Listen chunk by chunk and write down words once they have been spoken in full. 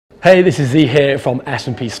Hey, this is Z here from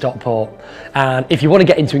Performance Stockport, and if you want to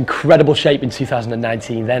get into incredible shape in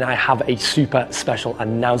 2019, then I have a super special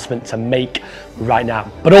announcement to make right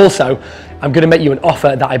now. But also, I'm going to make you an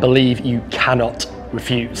offer that I believe you cannot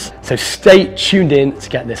refuse. So stay tuned in to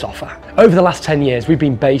get this offer. Over the last 10 years, we've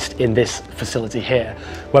been based in this facility here,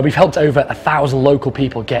 where we've helped over 1,000 local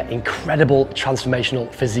people get incredible transformational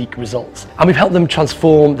physique results. And we've helped them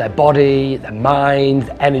transform their body, their mind,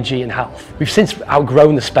 their energy and health. We've since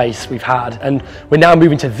outgrown the space we've had, and we're now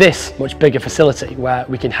moving to this much bigger facility where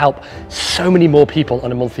we can help so many more people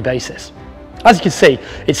on a monthly basis. As you can see,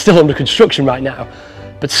 it's still under construction right now,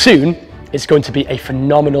 but soon it's going to be a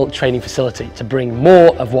phenomenal training facility to bring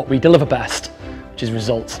more of what we deliver best, which is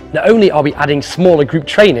results. Not only are we adding smaller group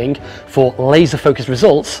training for laser focused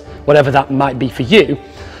results, whatever that might be for you,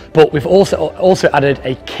 but we've also added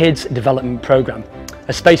a kids development program,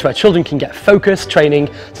 a space where children can get focused training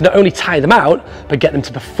to not only tire them out, but get them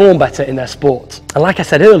to perform better in their sport. And like I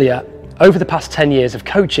said earlier, over the past 10 years of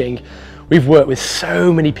coaching, we've worked with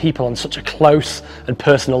so many people on such a close and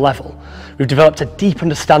personal level. We've developed a deep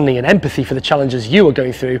understanding and empathy for the challenges you are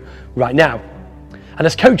going through right now. And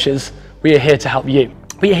as coaches, we are here to help you.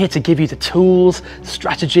 We are here to give you the tools,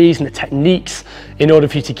 strategies, and the techniques in order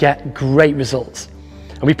for you to get great results.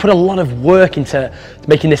 And we put a lot of work into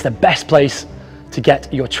making this the best place to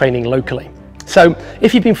get your training locally. So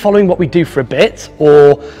if you've been following what we do for a bit,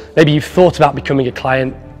 or maybe you've thought about becoming a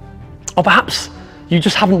client, or perhaps you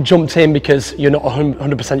just haven't jumped in because you're not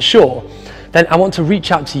 100% sure, then I want to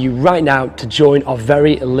reach out to you right now to join our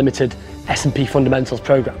very limited S&P Fundamentals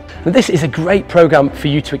program. Now, this is a great program for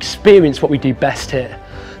you to experience what we do best here: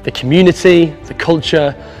 the community, the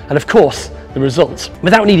culture, and of course, the results,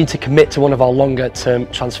 without needing to commit to one of our longer term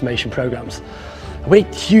transformation programs. We're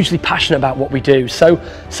hugely passionate about what we do, so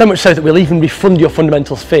much so that we'll even refund your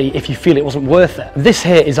fundamentals fee if you feel it wasn't worth it. This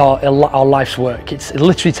here is our life's work. It's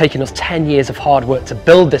literally taken us 10 years of hard work to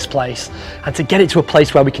build this place and to get it to a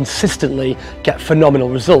place where we consistently get phenomenal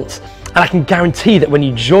results. And I can guarantee that when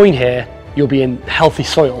you join here, you'll be in healthy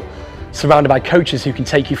soil, surrounded by coaches who can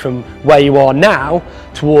take you from where you are now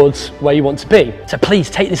towards where you want to be. So please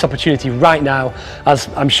take this opportunity right now, as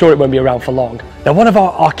I'm sure it won't be around for long. Now, one of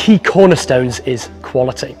our key cornerstones is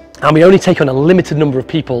quality, and we only take on a limited number of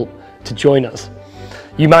people to join us.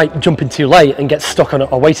 You might jump in too late and get stuck on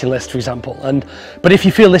a waiting list, for example. But if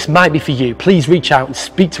you feel this might be for you, please reach out and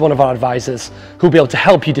speak to one of our advisors who'll be able to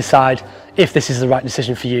help you decide if this is the right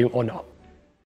decision for you or not.